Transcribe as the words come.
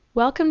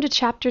Welcome to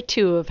Chapter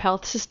 2 of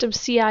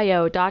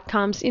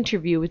HealthSystemCIO.com's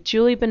interview with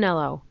Julie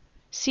Bonello,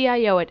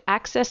 CIO at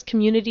Access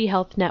Community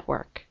Health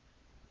Network.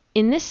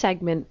 In this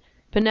segment,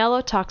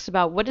 Bonello talks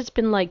about what it's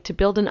been like to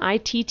build an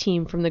IT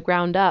team from the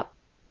ground up,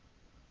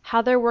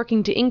 how they're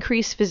working to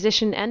increase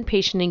physician and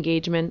patient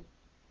engagement,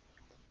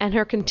 and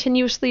her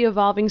continuously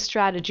evolving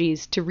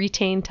strategies to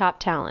retain top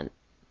talent.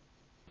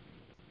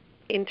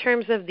 In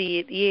terms of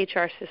the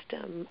EHR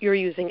system, you're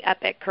using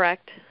Epic,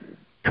 correct?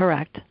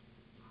 Correct.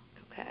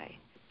 Okay.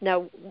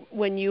 Now,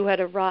 when you had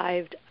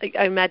arrived,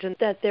 I imagine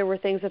that there were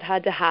things that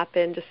had to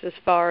happen just as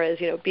far as,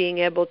 being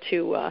able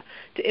to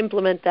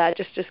implement that,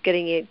 just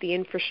getting the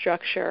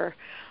infrastructure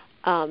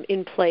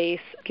in place.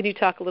 Can you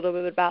talk a little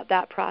bit about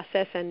that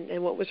process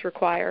and what was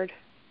required?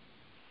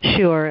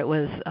 Sure. It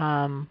was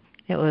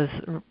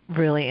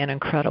really an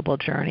incredible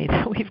journey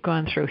that we've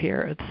gone through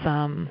here.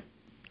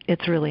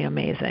 It's really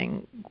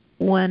amazing.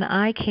 When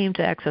I came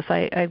to Access,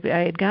 I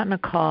had gotten a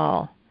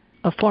call.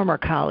 A former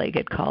colleague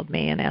had called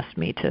me and asked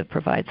me to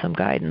provide some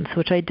guidance,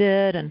 which I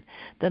did, and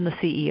then the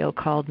CEO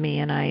called me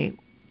and I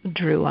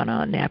drew on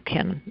a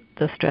napkin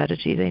the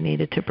strategy they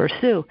needed to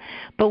pursue.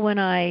 But when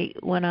I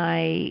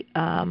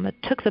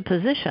took the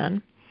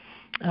position,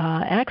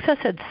 Access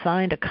had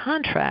signed a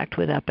contract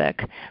with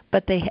Epic,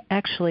 but they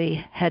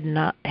actually had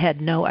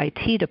no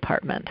IT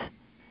department.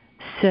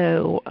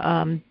 So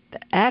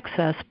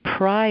Access,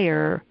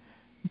 prior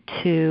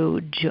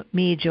to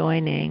me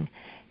joining,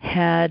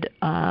 had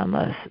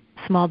a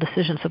small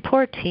decision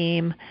support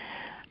team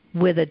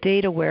with a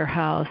data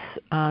warehouse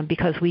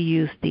because we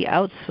used the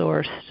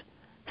outsourced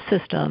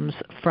systems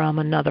from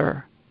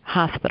another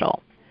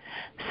hospital.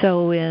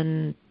 So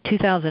in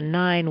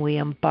 2009, we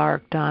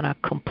embarked on a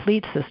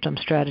complete system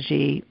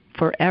strategy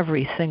for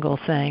every single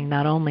thing,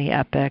 not only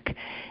Epic,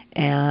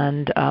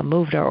 and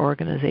moved our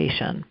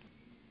organization.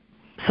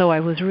 So I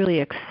was really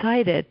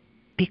excited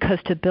because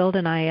to build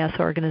an IS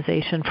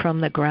organization from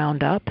the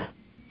ground up,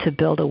 to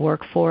build a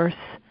workforce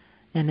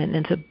and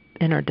an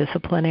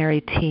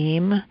interdisciplinary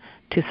team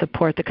to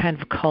support the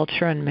kind of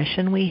culture and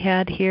mission we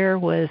had here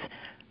was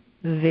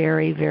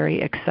very, very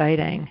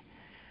exciting.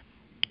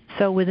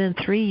 So within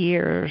 3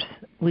 years,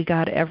 we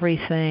got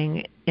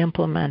everything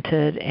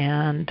implemented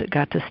and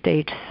got to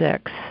stage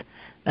 6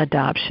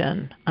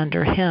 adoption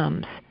under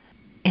HIMSS.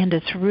 And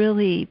it's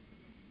really,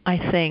 I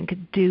think,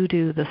 due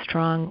to the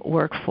strong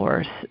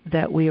workforce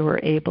that we were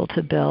able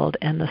to build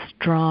and the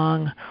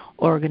strong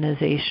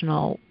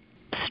organizational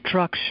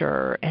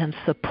structure and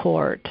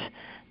support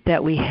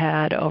that we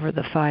had over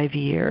the 5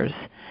 years.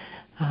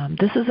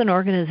 This is an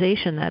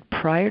organization that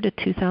prior to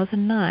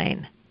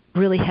 2009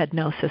 really had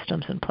no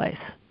systems in place.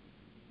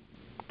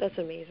 That's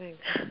amazing.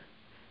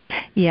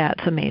 Yeah,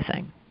 it's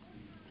amazing.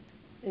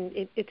 And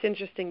it's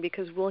interesting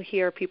because we'll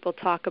hear people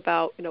talk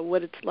about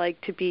what it's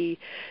like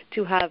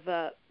to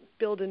have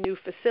build a new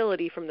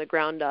facility from the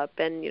ground up,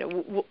 and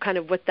kind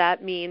of what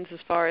that means as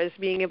far as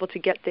being able to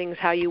get things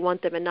how you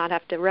want them and not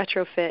have to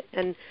retrofit.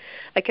 And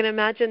I can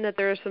imagine that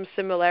there are some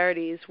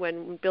similarities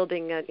when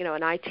building an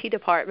IT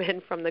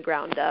department from the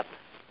ground up.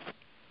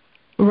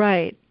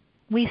 Right.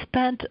 We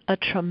spent a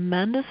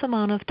tremendous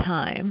amount of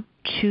time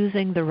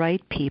choosing the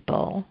right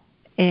people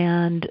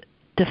and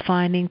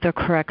defining the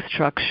correct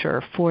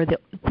structure for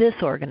this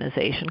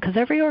organization, because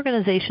every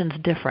organization is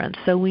different.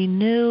 So we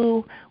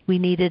knew we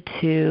needed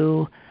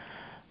to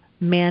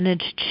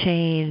manage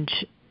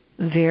change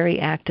very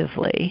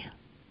actively,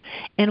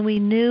 and we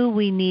knew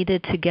we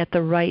needed to get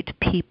the right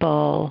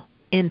people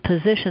in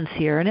positions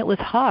here. And it was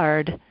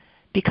hard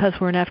because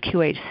we're an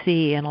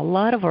FQHC, and a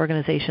lot of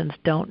organizations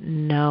don't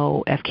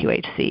know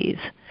FQHCs.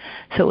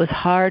 So it was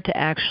hard to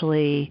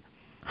actually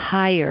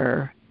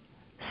hire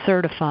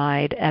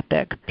certified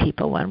Epic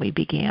people when we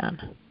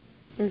began.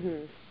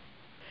 Mm-hmm.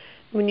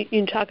 When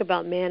you talk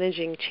about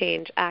managing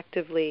change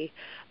actively,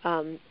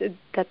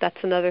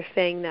 that's another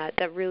thing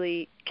that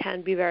really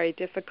can be very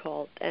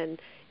difficult. And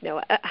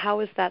how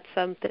is that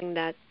something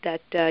that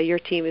your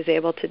team is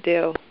able to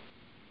do?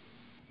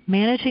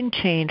 Managing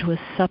change was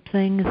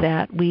something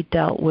that we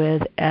dealt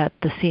with at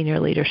the senior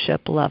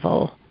leadership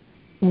level.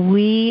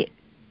 We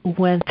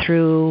went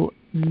through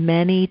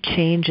many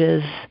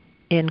changes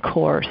in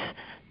course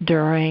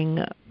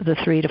during the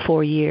 3 to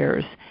 4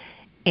 years,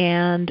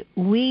 and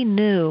we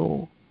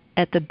knew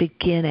at the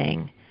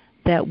beginning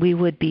that we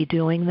would be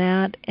doing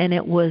that, and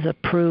it was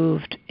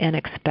approved and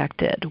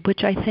expected,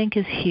 which I think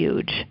is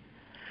huge.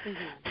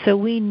 Mm-hmm. So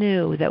we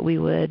knew that we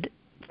would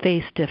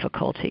face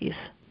difficulties.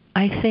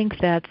 I think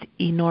that's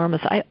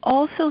enormous. I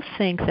also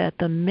think that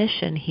the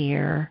mission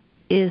here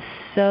is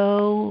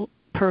so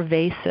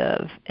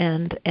pervasive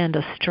and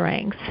a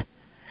strength.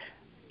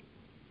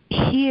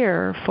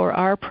 Here, for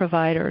our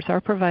providers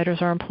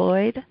are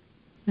employed.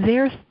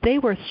 They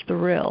were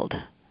thrilled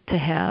to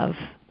have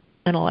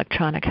an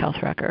electronic health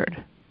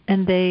record,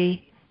 and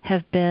they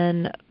have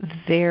been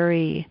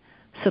very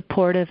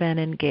supportive and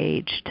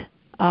engaged.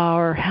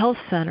 Our health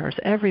centers,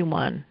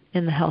 everyone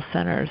in the health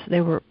centers, they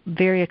were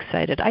very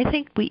excited. I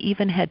think we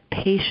even had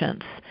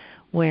patients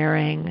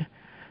wearing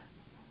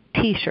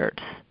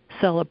T-shirts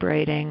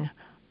celebrating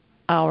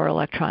our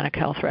electronic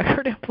health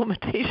record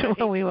implementation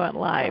when we went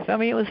live.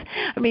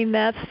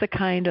 That's the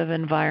kind of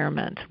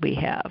environment we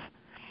have.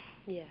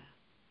 Yeah.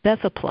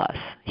 That's a plus,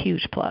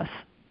 huge plus.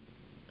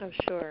 Oh,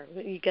 sure.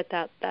 You get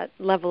that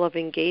level of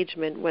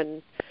engagement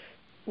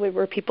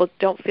where people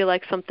don't feel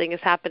like something is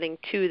happening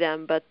to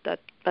them, but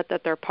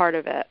that they're part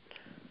of it.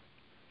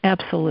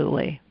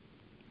 Absolutely.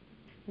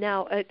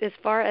 Now, as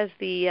far as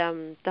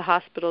the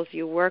hospitals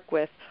you work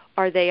with,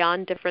 are they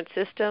on different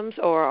systems,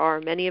 or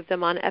are many of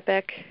them on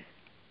Epic?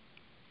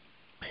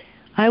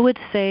 I would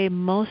say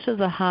most of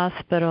the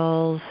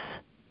hospitals,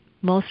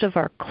 most of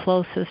our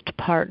closest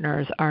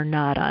partners are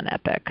not on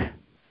Epic.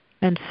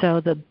 And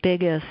so the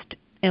biggest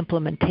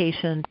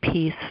implementation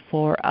piece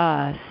for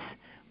us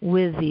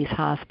with these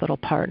hospital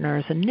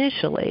partners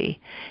initially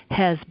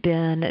has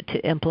been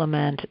to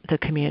implement the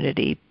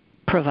community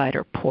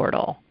provider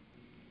portal.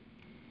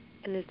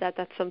 And is that's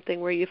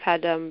something where you've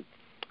had a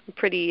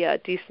pretty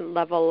decent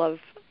level of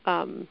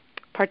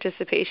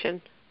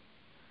participation?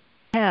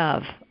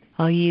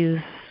 I'll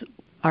use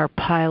our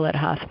pilot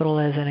hospital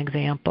as an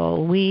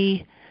example.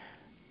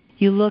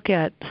 You look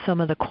at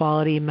some of the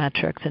quality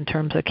metrics in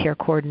terms of care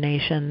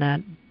coordination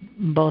that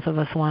both of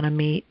us want to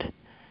meet,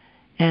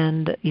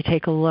 and you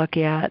take a look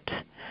at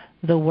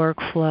the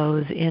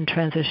workflows in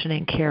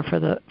transitioning care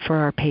for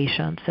our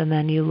patients, and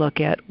then you look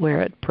at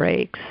where it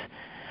breaks.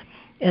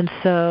 And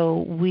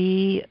so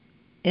we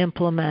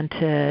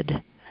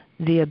implemented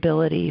the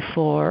ability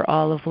for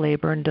all of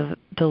labor and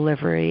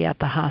delivery at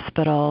the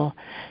hospital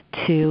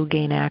to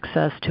gain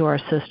access to our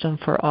system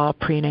for all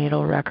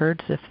prenatal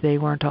records if they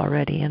weren't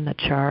already in the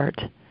chart.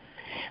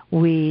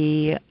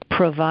 We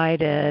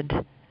provided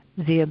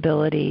the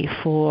ability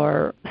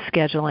for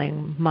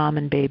scheduling mom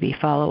and baby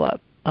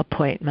follow-up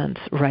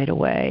appointments right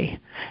away.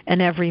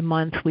 And every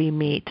month we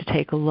meet to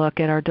take a look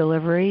at our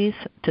deliveries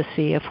to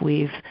see if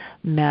we've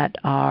met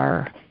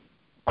our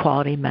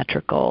quality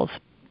metric goals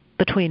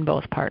between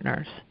both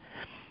partners.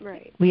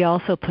 Right. We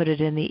also put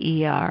it in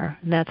the ER,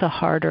 and that's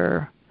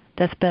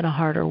been a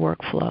harder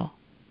workflow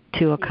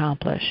to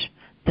accomplish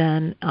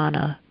than on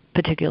a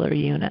particular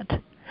unit.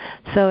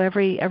 So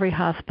every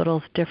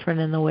hospital's different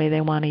in the way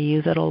they want to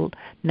use it.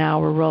 Now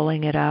we're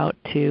rolling it out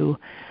to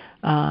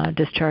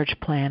discharge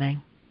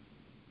planning.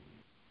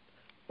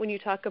 When you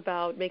talk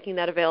about making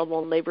that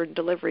available in labor and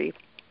delivery,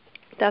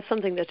 that's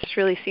something that just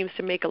really seems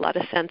to make a lot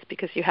of sense,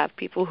 because you have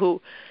people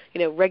who,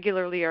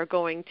 regularly are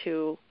going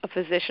to a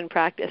physician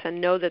practice and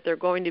know that they're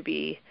going to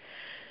be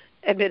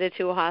admitted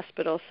to a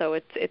hospital. So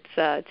it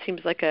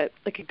seems like a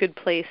good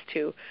place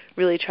to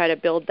really try to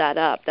build that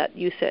up, that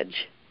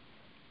usage.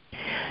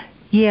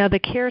 Yeah, the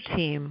care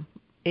team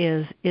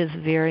is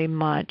very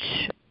much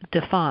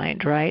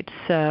defined, right?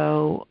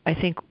 So I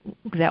think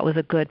that was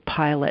a good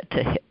pilot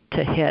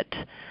to hit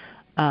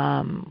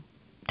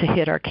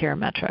our care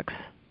metrics.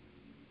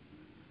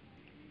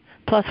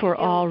 Plus, we're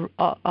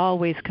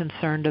always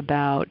concerned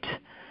about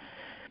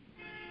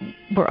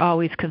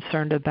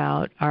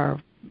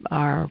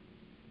our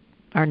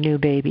new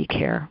baby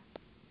care.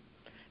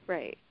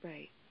 Right.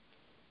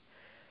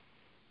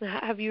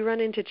 Have you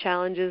run into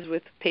challenges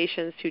with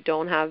patients who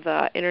don't have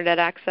internet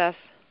access?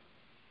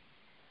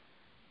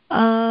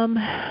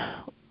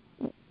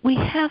 We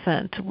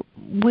haven't.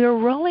 We're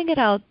rolling it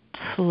out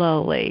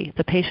slowly,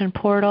 the patient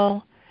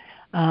portal,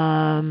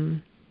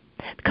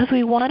 because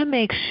we want to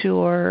make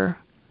sure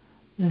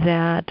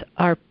that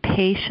our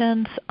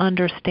patients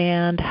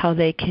understand how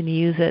they can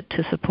use it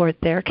to support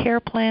their care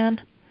plan.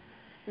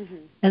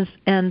 Mm-hmm.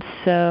 And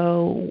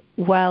so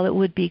while it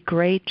would be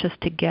great just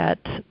to get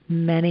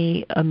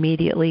many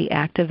immediately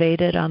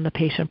activated on the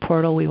patient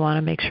portal, we want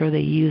to make sure they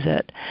use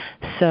it.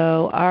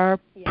 So our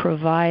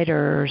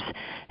providers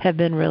have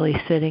been really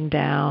sitting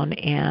down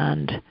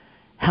and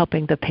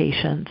helping the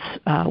patients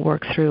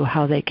work through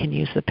how they can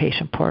use the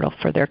patient portal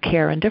for their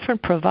care. And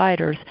different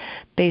providers,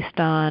 based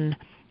on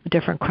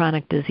different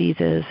chronic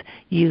diseases,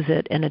 use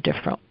it in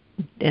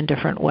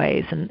different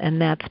ways,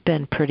 and that's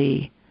been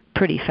pretty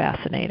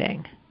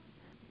fascinating.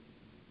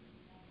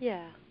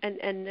 Yeah, and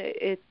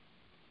it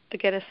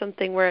again is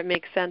something where it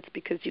makes sense,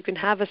 because you can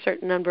have a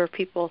certain number of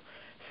people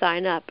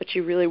sign up, but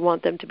you really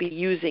want them to be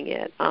using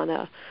it on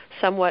a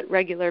somewhat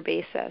regular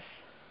basis.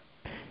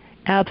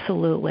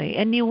 Absolutely,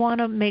 and you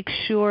want to make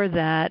sure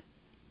that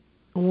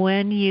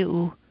when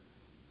you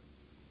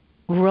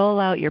roll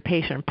out your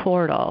patient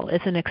portal,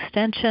 it's an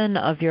extension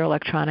of your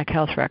electronic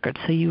health record.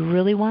 So you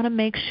really want to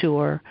make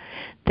sure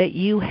that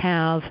you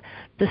have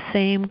the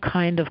same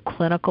kind of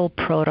clinical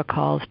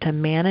protocols to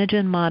manage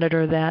and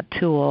monitor that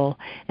tool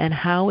and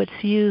how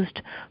it's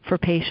used for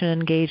patient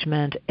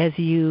engagement as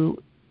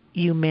you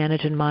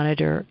manage and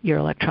monitor your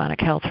electronic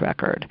health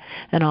record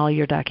and all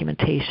your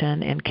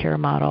documentation and care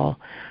model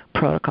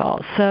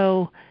protocols.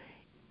 So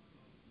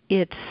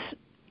it's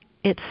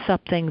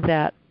something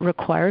that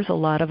requires a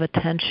lot of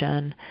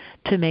attention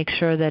to make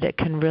sure that it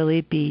can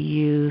really be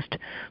used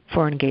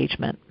for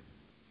engagement.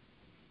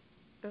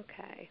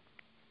 Okay.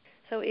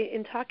 So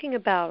in talking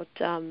about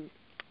the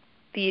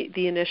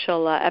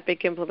initial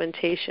Epic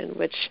implementation,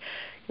 which,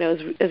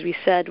 as we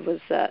said, was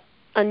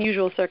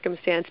unusual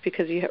circumstance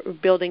because you were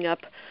building up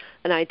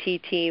an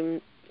IT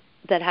team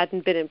that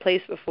hadn't been in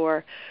place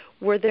before.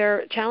 Were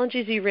there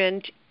challenges you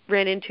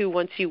ran into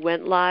once you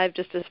went live,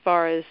 just as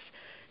far as,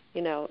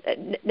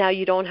 now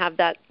you don't have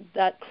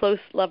that close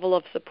level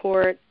of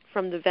support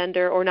from the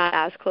vendor, or not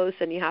as close,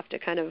 and you have to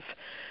kind of,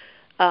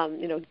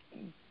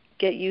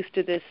 get used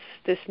to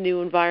this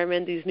new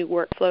environment, these new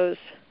workflows?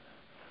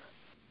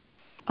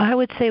 I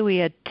would say we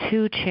had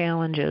two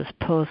challenges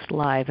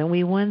post-live, and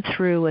we went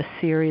through a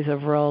series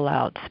of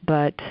rollouts,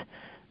 but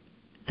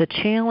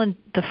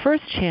the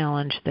first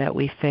challenge that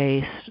we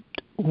faced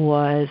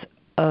was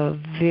a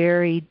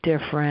very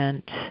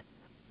different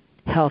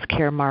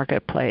healthcare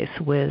marketplace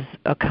with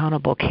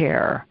accountable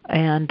care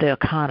and the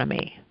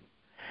economy.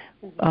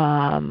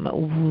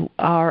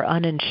 Our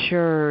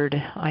uninsured,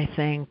 I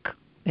think,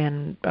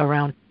 in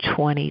around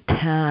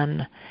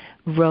 2010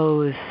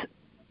 rose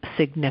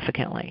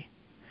significantly.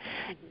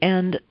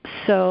 And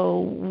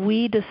so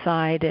we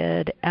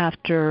decided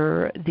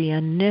after the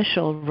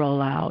initial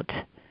rollout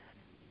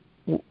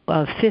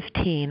of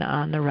 15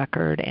 on the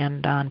record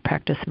and on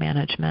practice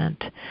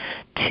management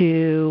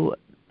to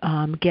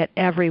get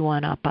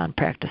everyone up on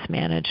practice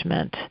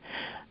management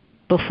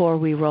before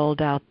we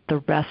rolled out the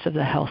rest of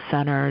the health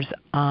centers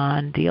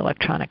on the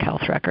electronic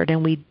health record.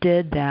 And we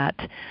did that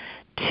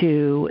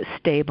to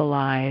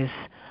stabilize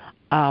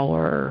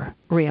our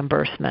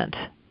reimbursement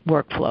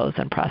workflows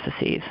and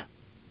processes.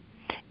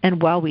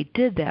 And while we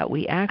did that,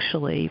 we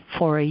actually,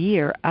 for a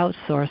year,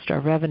 outsourced our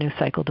revenue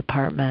cycle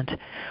department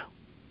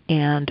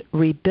and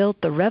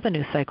rebuilt the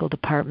revenue cycle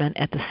department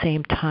at the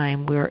same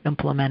time we were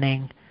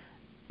implementing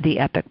the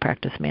Epic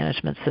practice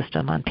management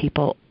system on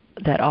people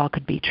that all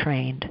could be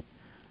trained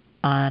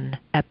on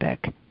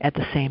Epic at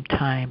the same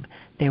time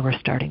they were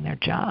starting their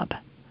job.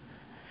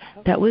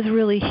 Okay. That was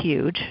really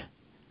huge.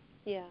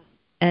 Yeah.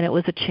 And it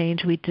was a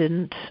change we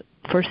didn't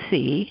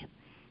foresee,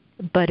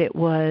 but it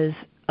was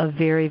a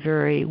very,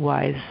 very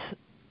wise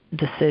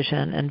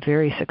decision and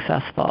very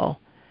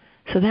successful.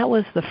 So that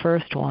was the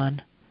first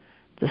one.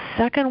 The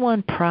second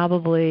one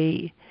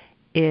probably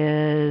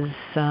is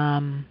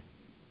the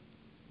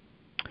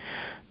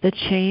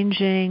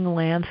changing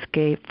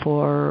landscape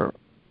for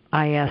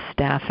IS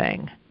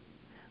staffing.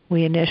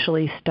 We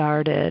initially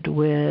started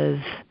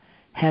with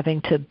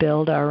having to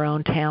build our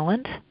own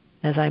talent.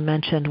 As I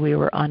mentioned, we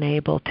were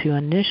unable to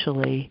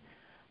initially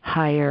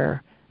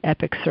hire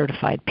Epic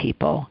certified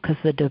people because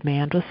the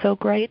demand was so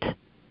great.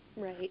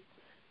 Right.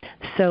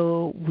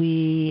 So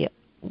we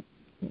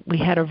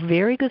had a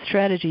very good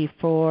strategy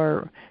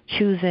for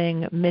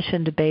choosing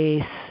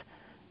mission-based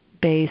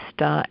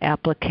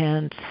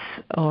applicants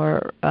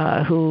or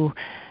who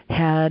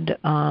had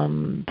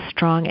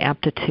strong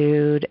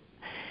aptitude,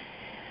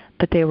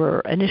 but they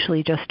were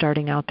initially just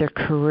starting out their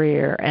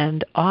career.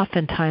 And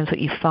oftentimes what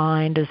you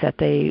find is that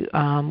they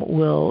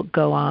will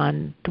go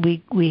on.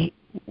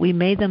 We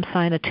made them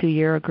sign a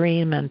 2-year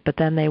agreement, but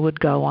then they would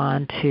go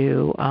on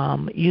to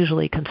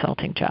usually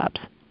consulting jobs.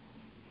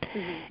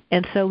 Mm-hmm.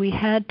 And so we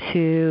had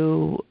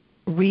to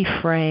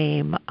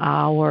reframe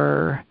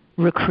our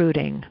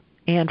recruiting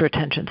and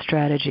retention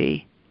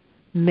strategy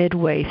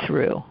midway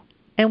through.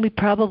 And we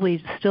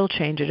probably still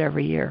change it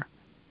every year.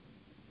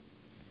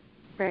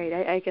 Right.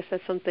 I guess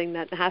that's something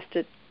that has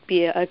to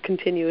be a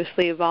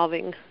continuously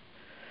evolving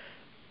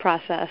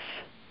process.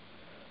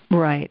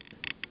 Right.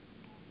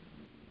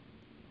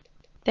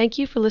 Thank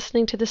you for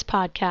listening to this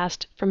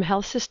podcast from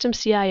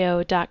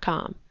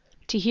healthsystemcio.com.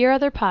 To hear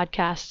other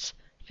podcasts,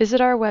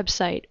 visit our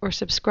website or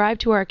subscribe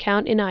to our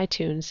account in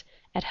iTunes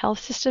at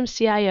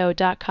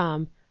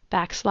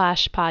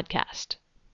healthsystemcio.com/podcast.